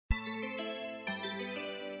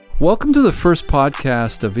Welcome to the first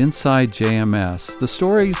podcast of Inside JMS, the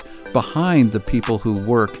stories behind the people who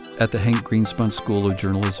work at the Hank Greenspun School of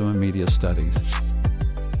Journalism and Media Studies.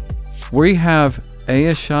 We have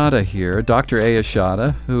Shata here, Dr.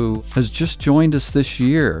 Shata, who has just joined us this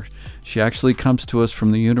year. She actually comes to us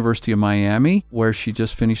from the University of Miami, where she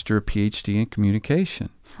just finished her PhD in communication.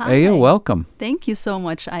 Hi. Welcome. Thank you so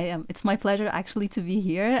much. It's my pleasure actually to be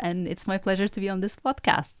here, and it's my pleasure to be on this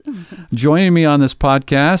podcast. Joining me on this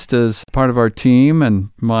podcast as part of our team and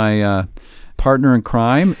my partner in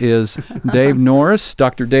crime is Dave Norris,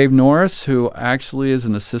 Dr. Dave Norris, who actually is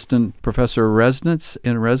an assistant professor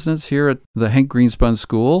in residence here at the Hank Greenspun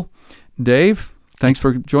School. Dave, thanks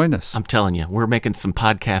for joining us. I'm telling you, we're making some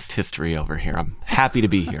podcast history over here. I'm happy to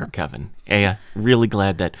be here, Kevin. Aya, really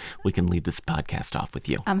glad that we can lead this podcast off with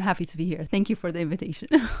you. I'm happy to be here. Thank you for the invitation.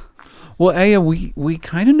 Well, Aya, we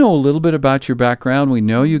kind of know a little bit about your background. We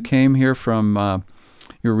know you came here from,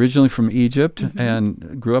 you're originally from Egypt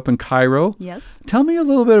and grew up in Cairo. Yes. Tell me a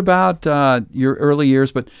little bit about your early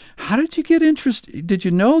years, but how did you get interested? Did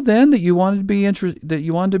you know then that you wanted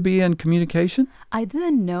to be in communication? I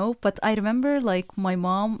didn't know, but I remember like my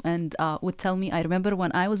mom would tell me, I remember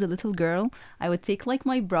when I was a little girl, I would take like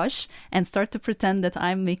my brush and start to pretend that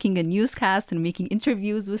I'm making a newscast and making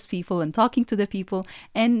interviews with people and talking to the people.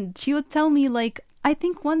 And she would tell me like, I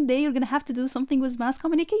think one day you're going to have to do something with mass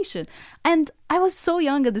communication. And I was so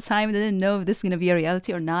young at the time, I didn't know if this is going to be a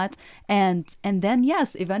reality or not. And then,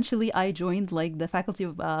 yes, eventually I joined like the faculty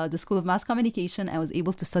of the School of Mass Communication. I was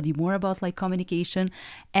able to study more about like communication.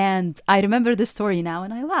 And I remember this story now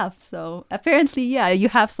and I laugh. So apparently, yeah, you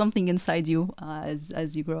have something inside you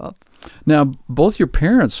as you grow up. Now, both your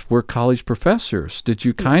parents were college professors. Did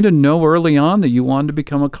you kind of know early on that you wanted to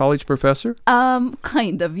become a college professor?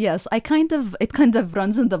 Kind of, yes. It kind of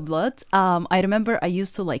runs in the blood. I remember I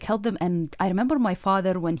used to like help them, and I remember my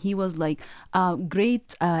father when he was like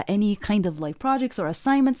great any kind of like projects or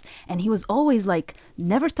assignments, and he was always like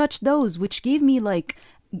never touch those, which gave me like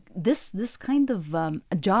this kind of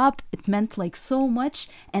a job. It meant like so much,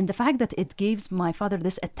 and the fact that it gives my father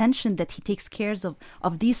this attention that he takes care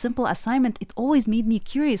of these simple assignments, it always made me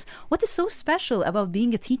curious what is so special about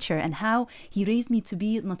being a teacher, and how he raised me to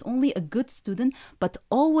be not only a good student but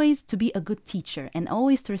always to be a good teacher, and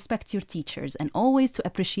always to respect your teachers, and always to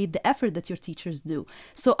appreciate the effort that your teachers do.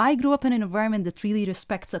 So I grew up in an environment that really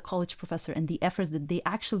respects a college professor and the efforts that they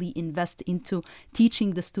actually invest into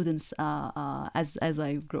teaching the students as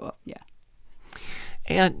I grew up. Yeah.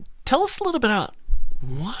 And tell us a little bit about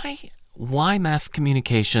why mass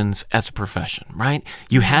communications as a profession, right?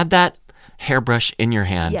 You had that hairbrush in your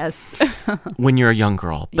hand. Yes. when you're a young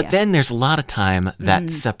girl. But Yeah. then there's a lot of time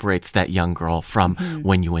that separates that young girl from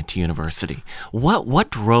when you went to university.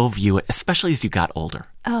 What drove you, especially as you got older?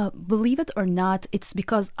 Believe it or not, it's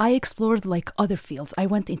because I explored like other fields. I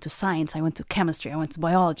went into science, I went to chemistry, I went to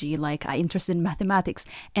biology, like I interested in mathematics.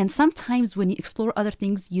 And sometimes when you explore other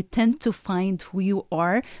things, you tend to find who you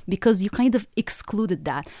are because you kind of excluded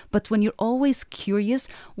that. But when you're always curious,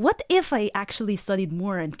 what if I actually studied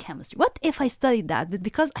more in chemistry? What if I studied that? But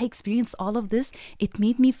because I experienced all of this, it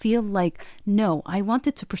made me feel like, no, I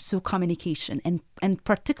wanted to pursue communication. And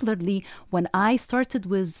particularly when I started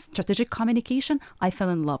with strategic communication, I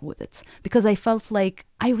fell in love with it because I felt like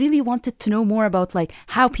I really wanted to know more about like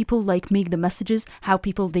how people like make the messages, how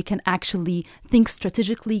people they can actually think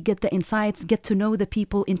strategically, get the insights, get to know the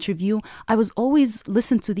people, interview. I was always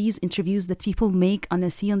listen to these interviews that people make on the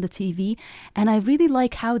TV, and I really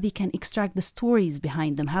like how they can extract the stories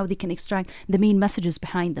behind them, how they can extract the main messages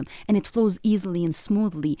behind them, and it flows easily and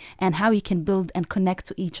smoothly, and how you can build and connect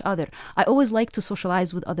to each other. I always like to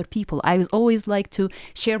socialize with other people. I always like to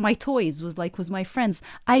share my toys with my friends.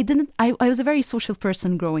 I was a very social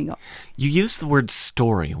person growing up. You use the word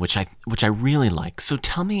story, which I really like. So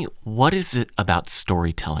tell me, what is it about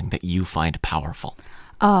storytelling that you find powerful?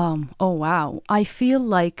 Oh wow. I feel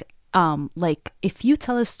like if you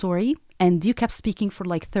tell a story and you kept speaking for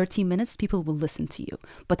like 30 minutes, people will listen to you.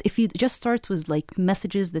 But if you just start with like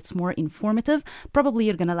messages that's more informative, probably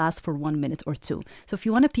you're going to last for 1 minute or two. So if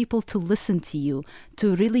you want people to listen to you,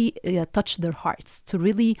 to really touch their hearts, to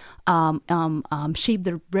really shape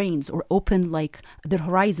their brains or open like their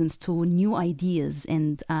horizons to new ideas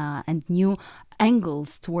and new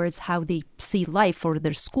angles towards how they see life or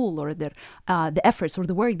their school or their the efforts or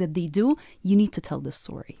the work that they do, you need to tell the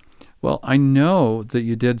story. Well, I know that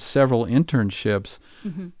you did several internships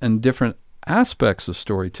and different aspects of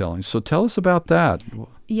storytelling. So tell us about that.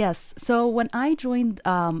 Yes. So when I joined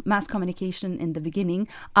mass communication in the beginning,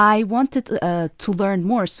 I wanted to learn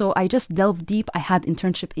more. So I just delved deep. I had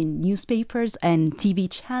internship in newspapers and TV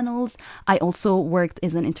channels. I also worked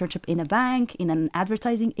as an internship in a bank, in an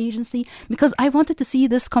advertising agency, because I wanted to see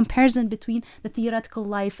this comparison between the theoretical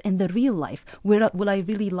life and the real life. Will I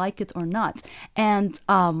really like it or not? And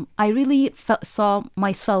I really saw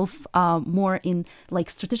myself more in like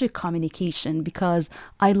strategic communication, because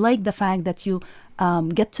I like the fact that you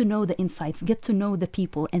get to know the insights, get to know the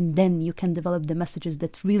people, and then you can develop the messages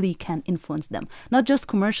that really can influence them. Not just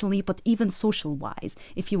commercially, but even social-wise.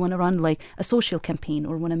 If you want to run like a social campaign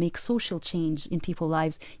or want to make social change in people's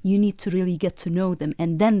lives, you need to really get to know them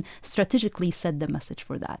and then strategically set the message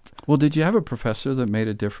for that. Well, did you have a professor that made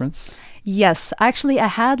a difference? Yes, actually, I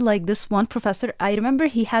had like this one professor. I remember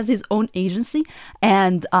he has his own agency,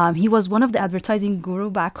 and he was one of the advertising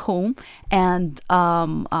guru back home. And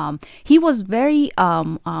he was very,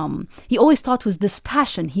 he always taught with this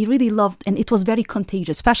passion. He really loved, and it was very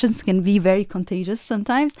contagious. Passions can be very contagious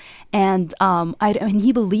sometimes. And and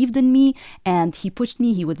he believed in me, and he pushed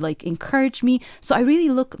me. He would like encourage me. So I really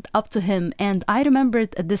looked up to him. And I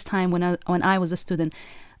remembered at this time when I was a student,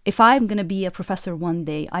 if I'm going to be a professor one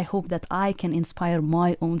day, I hope that I can inspire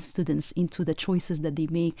my own students into the choices that they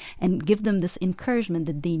make and give them this encouragement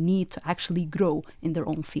that they need to actually grow in their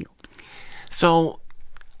own field. So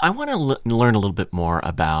I want to learn a little bit more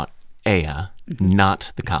about Aya,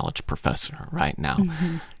 not the college professor right now.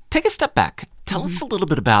 Take a step back. Tell us a little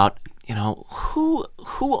bit about,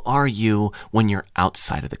 who are you when you're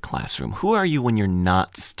outside of the classroom? Who are you when you're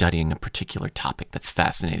not studying a particular topic that's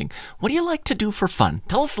fascinating? What do you like to do for fun?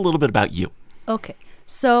 Tell us a little bit about you. Okay.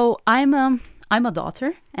 So I'm a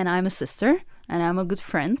daughter, and I'm a sister, and I'm a good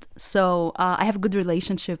friend. So I have a good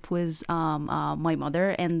relationship with my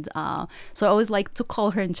mother. And so I always like to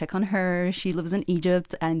call her and check on her. She lives in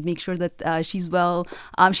Egypt, and make sure that she's well.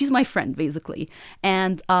 She's my friend, basically.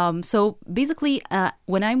 And so basically,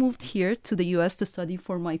 when I moved here to the US to study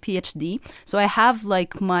for my PhD, so I have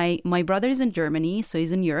like my brother is in Germany, so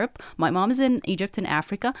he's in Europe. My mom is in Egypt and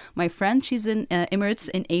Africa. My friend, she's in Emirates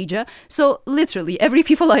in Asia. So literally, every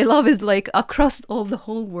people I love is like across the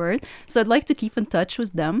whole world. So I'd like to keep in touch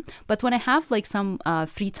with them. But when I have like some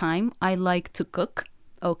free time, I like to cook.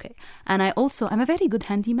 Okay. And I'm a very good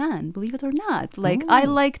handyman, believe it or not. Like, I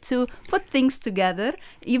like to put things together.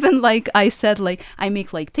 Even like I said, like I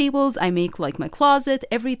make like tables, I make like my closet,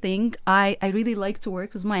 everything. I really like to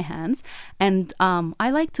work with my hands. And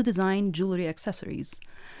I like to design jewelry accessories.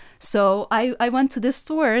 So I went to this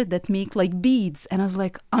store that make like beads, and I was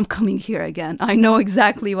like, I'm coming here again. I know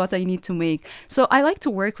exactly what I need to make. So I like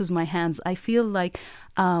to work with my hands. I feel like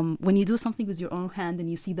when you do something with your own hand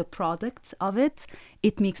and you see the product of it,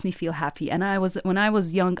 it makes me feel happy. And when I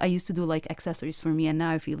was young, I used to do like accessories for me, and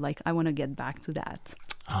now I feel like I want to get back to that.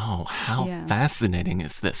 Oh, how fascinating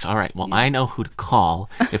is this? All right. Well, I know who to call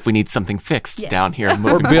if we need something fixed down here.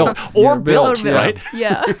 Or built. Or built, right?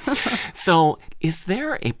 Yeah. So is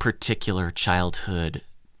there a particular childhood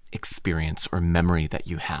experience or memory that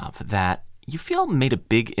you have that you feel made a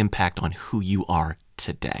big impact on who you are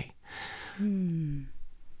today?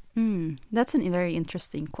 That's a very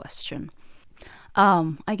interesting question.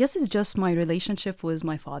 I guess it's just my relationship with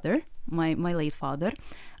my father, my late father.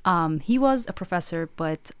 He was a professor,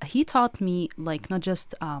 but he taught me like not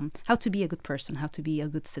just how to be a good person, how to be a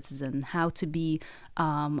good citizen, how to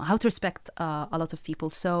respect a lot of people.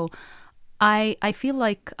 So I feel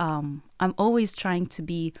like I'm always trying to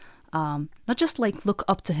be not just like look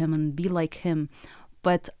up to him and be like him,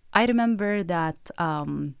 but I remember that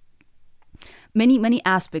many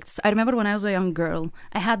aspects. I remember when I was a young girl,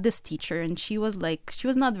 I had this teacher, and she was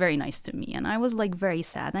not very nice to me, and I was like very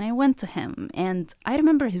sad, and I went to him, and I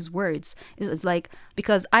remember his words. It's like,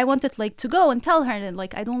 because I wanted like to go and tell her that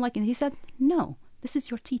like I don't like it. He said, no, this is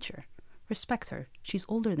your teacher. Respect her. She's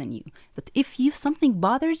older than you. But if something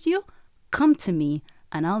bothers you, come to me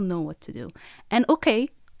and I'll know what to do. And okay,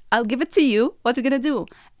 I'll give it to you. What are you going to do?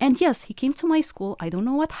 And yes, he came to my school. I don't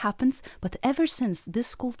know what happens, but ever since, this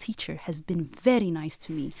school teacher has been very nice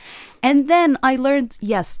to me. And then I learned,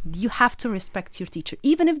 yes, you have to respect your teacher,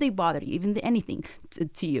 even if they bother you, even anything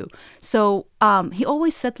to you. So he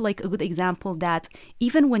always set like a good example that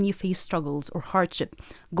even when you face struggles or hardship,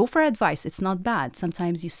 go for advice. It's not bad.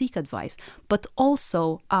 Sometimes you seek advice, but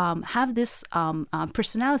also have this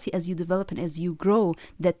personality as you develop and as you grow,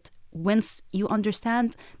 that once you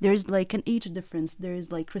understand there's like an age difference, there's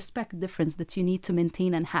like respect difference that you need to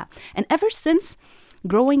maintain and have. And ever since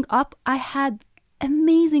growing up, I had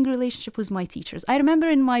amazing relationship with my teachers. I remember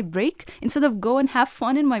in my break, instead of go and have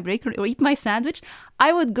fun in my break or eat my sandwich,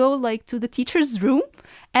 I would go like to the teacher's room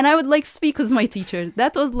and I would like speak with my teacher.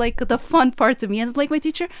 That was like the fun part to me. And it's like, my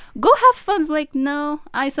teacher, go have fun. It's like, no,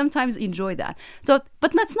 I sometimes enjoy that. So,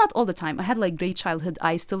 but that's not all the time. I had like great childhood.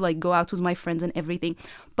 I still like go out with my friends and everything.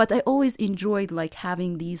 But I always enjoyed like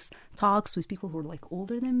having these talks with people who are like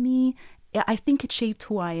older than me. I think it shaped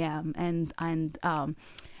who I am, and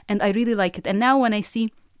I really like it. And now when I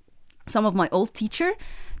see some of my old teacher,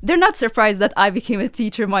 they're not surprised that I became a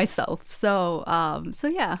teacher myself. So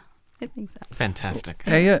yeah, I think so. Fantastic.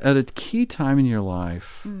 Aya, at a key time in your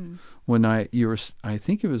life, when I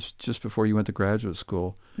think it was just before you went to graduate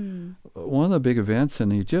school, one of the big events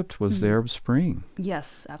in Egypt was the Arab Spring.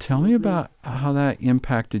 Yes, absolutely. Tell me about how that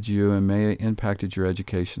impacted you and may it impacted your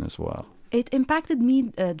education as well. It impacted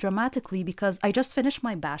me dramatically because I just finished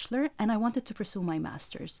my bachelor and I wanted to pursue my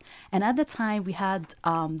master's. And at the time, we had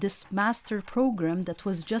this master program that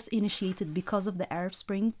was just initiated because of the Arab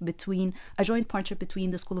Spring, between a joint partnership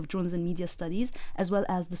between the School of Journalism and Media Studies as well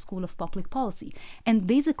as the School of Public Policy. And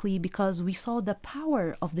basically, because we saw the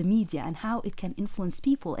power of the media and how it can influence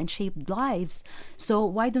people and shape lives, so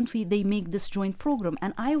why don't they make this joint program?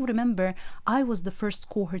 And I remember I was the first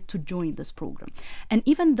cohort to join this program. And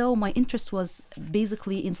even though my interest was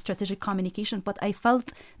basically in strategic communication, but I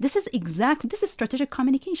felt this is strategic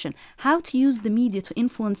communication, how to use the media to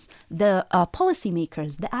influence the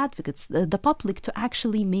policymakers, the advocates, the public, to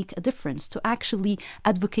actually make a difference, to actually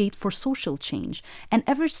advocate for social change. And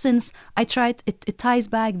ever since I tried, it ties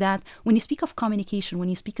back that when you speak of communication, when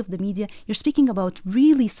you speak of the media, you're speaking about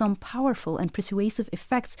really some powerful and persuasive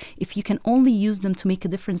effects. If you can only use them to make a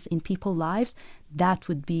difference in people's lives, that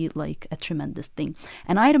would be like a tremendous thing.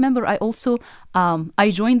 And I remember I also,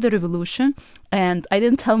 I joined the revolution and I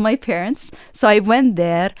didn't tell my parents. So I went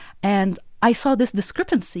there and I saw this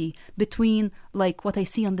discrepancy between like what I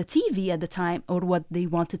see on the TV at the time or what they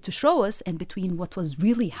wanted to show us and between what was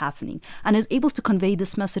really happening. And I was able to convey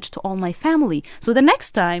this message to all my family. So the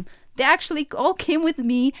next time, they actually all came with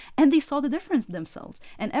me and they saw the difference themselves.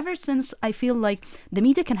 And ever since, I feel like the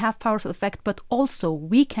media can have powerful effect, but also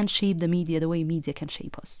we can shape the media the way media can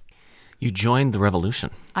shape us. You joined the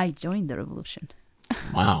revolution. I joined the revolution.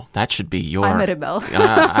 Wow, that should be your... I'm a rebel.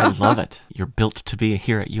 I love it. You're built to be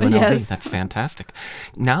here at UNLV. Yes. That's fantastic.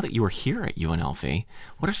 Now that you are here at UNLV,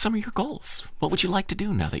 what are some of your goals? What would you like to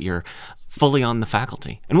do now that you're fully on the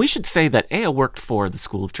faculty? And we should say that Aya worked for the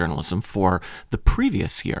School of Journalism for the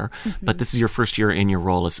previous year, but this is your first year in your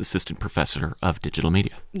role as assistant professor of digital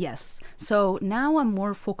media. Yes. So now I'm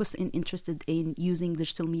more focused and interested in using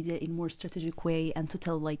digital media in more strategic way and to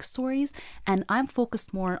tell like stories. And I'm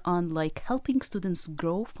focused more on like helping students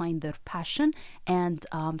grow, find their passion, and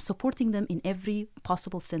supporting them in every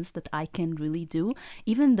possible sense that I can really do.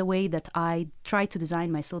 Even the way that I try to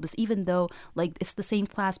design my syllabus, even though like it's the same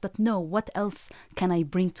class, but no, what else can I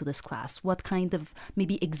bring to this class? What kind of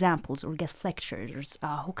maybe examples or guest lecturers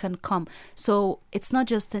who can come? So it's not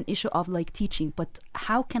just an issue of like teaching, but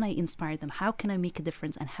how can I inspire them? How can I make a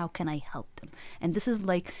difference? And how can I help them? And this is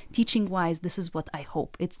like teaching wise, this is what I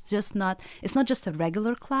hope. It's not just a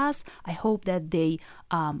regular class. I hope that they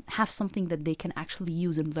have something that they can actually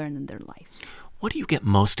use and learn in their lives. What do you get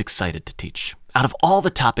most excited to teach? Out of all the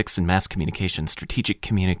topics in mass communication, strategic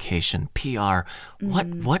communication, PR,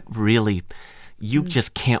 what really you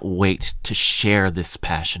just can't wait to share this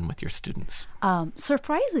passion with your students?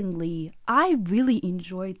 Surprisingly, I really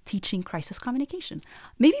enjoyed teaching crisis communication.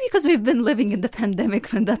 Maybe because we've been living in the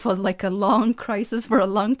pandemic and that was like a long crisis for a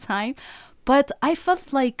long time. But I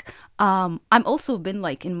felt like I'm also been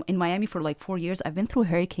like in Miami for like 4 years. I've been through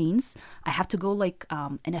hurricanes. I have to go like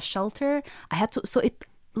in a shelter. So it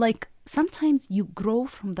like sometimes you grow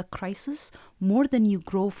from the crisis more than you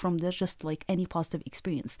grow from just like any positive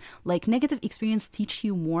experience. Like negative experience teach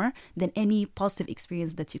you more than any positive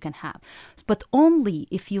experience that you can have. But only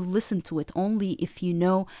if you listen to it, only if you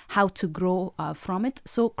know how to grow from it.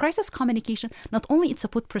 So crisis communication, not only it's a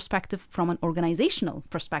put perspective from an organizational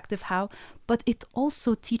perspective, but it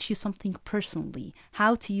also teach you something personally,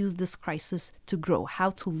 how to use this crisis to grow, how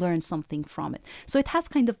to learn something from it. So it has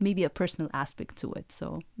kind of maybe a personal aspect to it.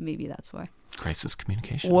 So maybe that's why. Crisis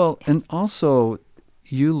communication. Well, and also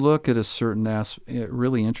you look at a certain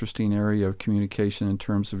really interesting area of communication in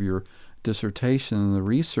terms of your dissertation and the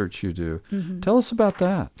research you do. Tell us about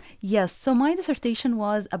that. Yes, so my dissertation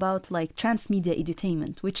was about like transmedia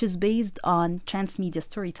edutainment, which is based on transmedia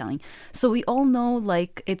storytelling. So we all know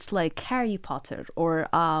like it's like Harry Potter or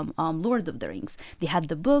Lord of the Rings. They had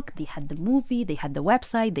the book, they had the movie, they had the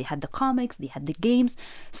website, they had the comics, they had the games.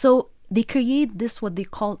 So they create this, what they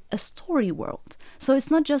call a story world. So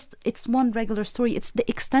it's not just, it's one regular story, it's the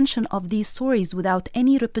extension of these stories without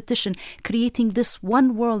any repetition, creating this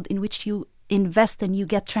one world in which you invest and you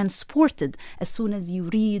get transported as soon as you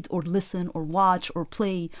read or listen or watch or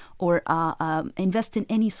play or invest in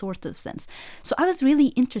any sort of sense. So I was really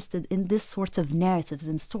interested in this sort of narratives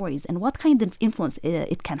and stories and what kind of influence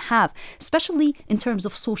it can have, especially in terms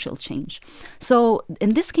of social change. So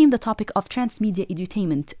in this came the topic of transmedia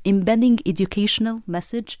edutainment, embedding educational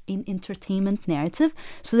message in entertainment narrative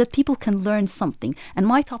so that people can learn something. And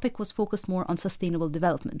my topic was focused more on sustainable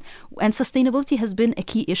development. And sustainability has been a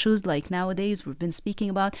key issue, like nowadays we've been speaking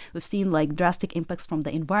about. We've seen like drastic impacts from the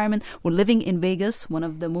environment. We're living in Vegas, one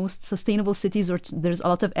of the most sustainable cities, or there's a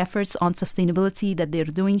lot of efforts on sustainability that they're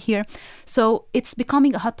doing here. So it's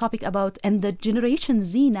becoming a hot topic about, and the Generation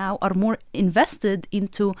Z now are more invested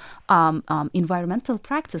into environmental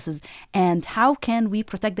practices and how can we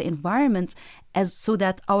protect the environment as so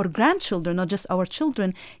that our grandchildren, not just our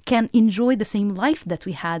children, can enjoy the same life that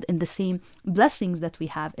we had and the same blessings that we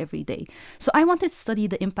have every day. So I wanted to study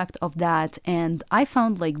the impact of that, and I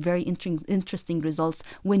found like very interesting results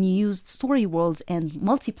when you used story worlds and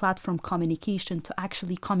multi-platform communication to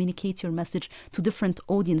actually communicate your message to different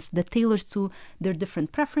audience that tailors to their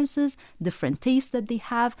different preferences, different tastes that they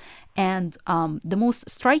have. And the most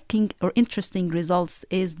striking or interesting results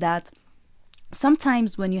is that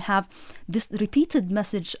sometimes when you have this repeated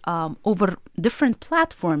message over different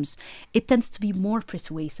platforms, it tends to be more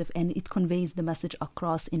persuasive and it conveys the message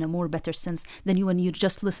across in a more better sense than when you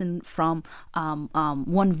just listen from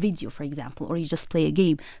one video, for example, or you just play a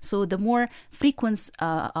game. So the more frequent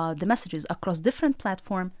the messages across different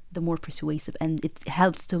platforms, the more persuasive, and it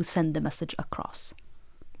helps to send the message across.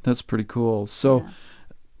 That's pretty cool. So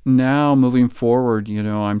now moving forward,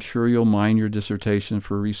 I'm sure you'll mine your dissertation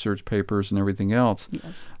for research papers and everything else.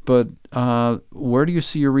 Yes. But where do you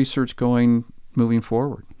see your research going moving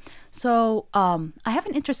forward? So I have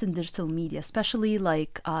an interest in digital media, especially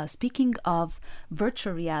like speaking of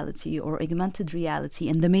virtual reality or augmented reality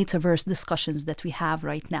and the metaverse discussions that we have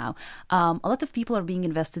right now. A lot of people are being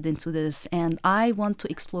invested into this, and I want to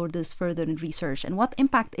explore this further in research and what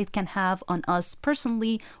impact it can have on us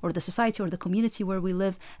personally or the society or the community where we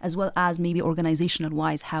live, as well as maybe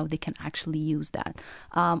organizational-wise, how they can actually use that.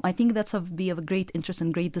 I think that's be of a great interest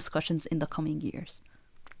and great discussions in the coming years.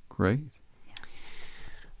 Great.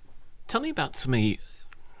 Tell me about let me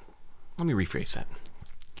rephrase that.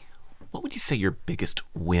 What would you say your biggest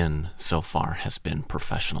win so far has been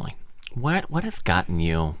professionally? What has gotten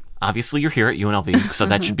you? Obviously, you're here at UNLV, so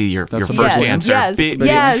that should be your first answer.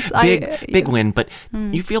 Yes, Big win. But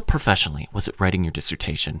you feel professionally, was it writing your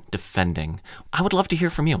dissertation, defending? I would love to hear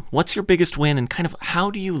from you. What's your biggest win, and kind of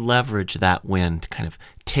how do you leverage that win to kind of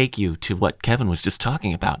take you to what Kevin was just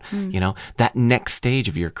talking about, that next stage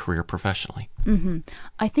of your career professionally? Mm-hmm.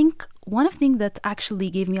 I think one of the things that actually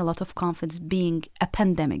gave me a lot of confidence being a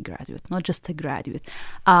pandemic graduate, not just a graduate.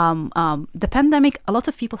 The pandemic, a lot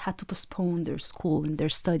of people had to postpone their school and their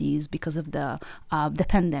studies because of the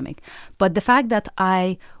pandemic. But the fact that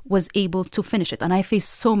I was able to finish it, and I faced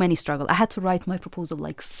so many struggles. I had to write my proposal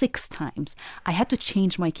like 6 times. I had to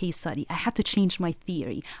change my case study. I had to change my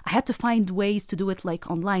theory. I had to find ways to do it like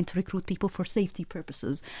online to recruit people for safety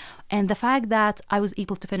purposes. And the fact that I was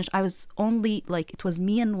able to finish, I was only it was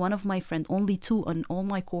me and one of my friends, only 2 on all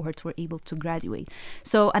my cohorts were able to graduate.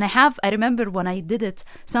 So, and I remember when I did it,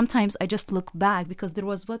 sometimes I just look back because there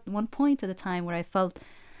was one point at a time where I felt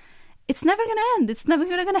it's never going to end. It's never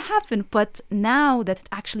going to happen. But now that it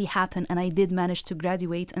actually happened and I did manage to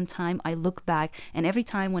graduate in time, I look back, and every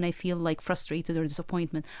time when I feel like frustrated or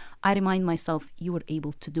disappointment, I remind myself, you were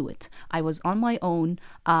able to do it. I was on my own.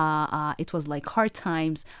 It was like hard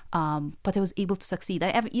times, but I was able to succeed.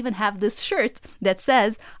 I even have this shirt that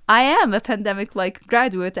says, I am a pandemic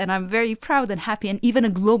graduate, and I'm very proud and happy. And even a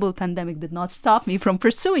global pandemic did not stop me from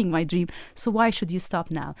pursuing my dream. So why should you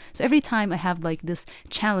stop now? So every time I have this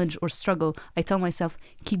challenge or struggle, I tell myself,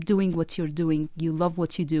 keep doing what you're doing. You love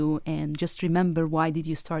what you do, and just remember, why did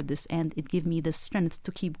you start this? And it gives me the strength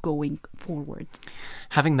to keep going forward.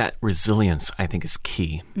 Having that resilience, I think, is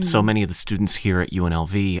key. So many of the students here at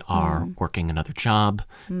UNLV are working another job,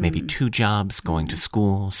 maybe 2 jobs, going to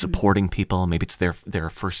school, supporting people. Maybe it's their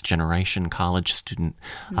first generation college student.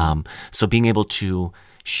 So being able to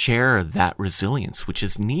share that resilience, which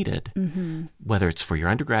is needed, whether it's for your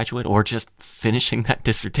undergraduate or just finishing that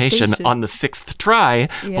dissertation on the 6th try,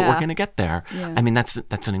 but we're going to get there. Yeah. I mean, that's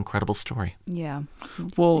an incredible story. Yeah.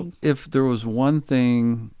 Well, if there was one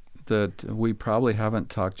thing that we probably haven't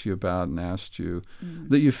talked to you about and asked you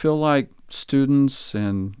that you feel like students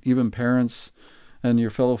and even parents and your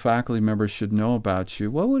fellow faculty members should know about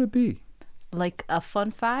you, what would it be? Like a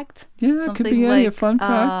fun fact? Yeah, it could be any a fun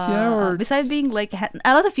fact, yeah. Or besides being like,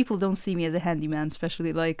 a lot of people don't see me as a handyman,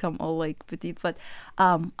 especially like I'm all like petite, but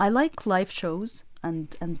I like live shows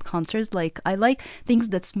and concerts. Like I like things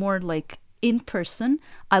that's more like in person.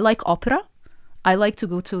 I like opera. I like to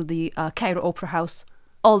go to the Cairo Opera House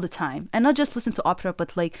all the time, and not just listen to opera,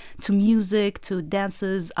 but like to music, to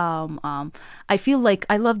dances. I feel like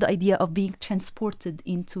I love the idea of being transported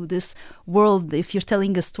into this world. If you're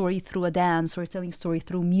telling a story through a dance or telling a story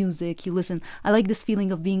through music, you listen. I like this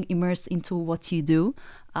feeling of being immersed into what you do.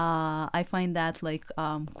 I find that like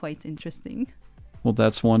quite interesting. Well,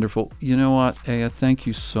 that's wonderful. You know what, Aya, thank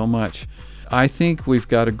you so much. I think we've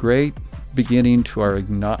got a great beginning to our,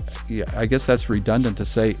 I guess that's redundant to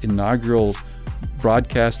say inaugural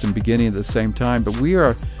broadcast and beginning at the same time, but we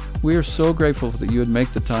are so grateful that you would make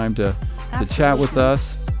the time to chat with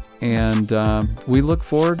us, and we look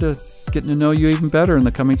forward to getting to know you even better in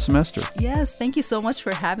the coming semester. Yes, thank you so much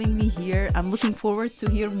for having me here. I'm looking forward to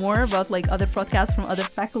hear more about like other podcasts from other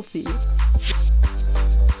faculty.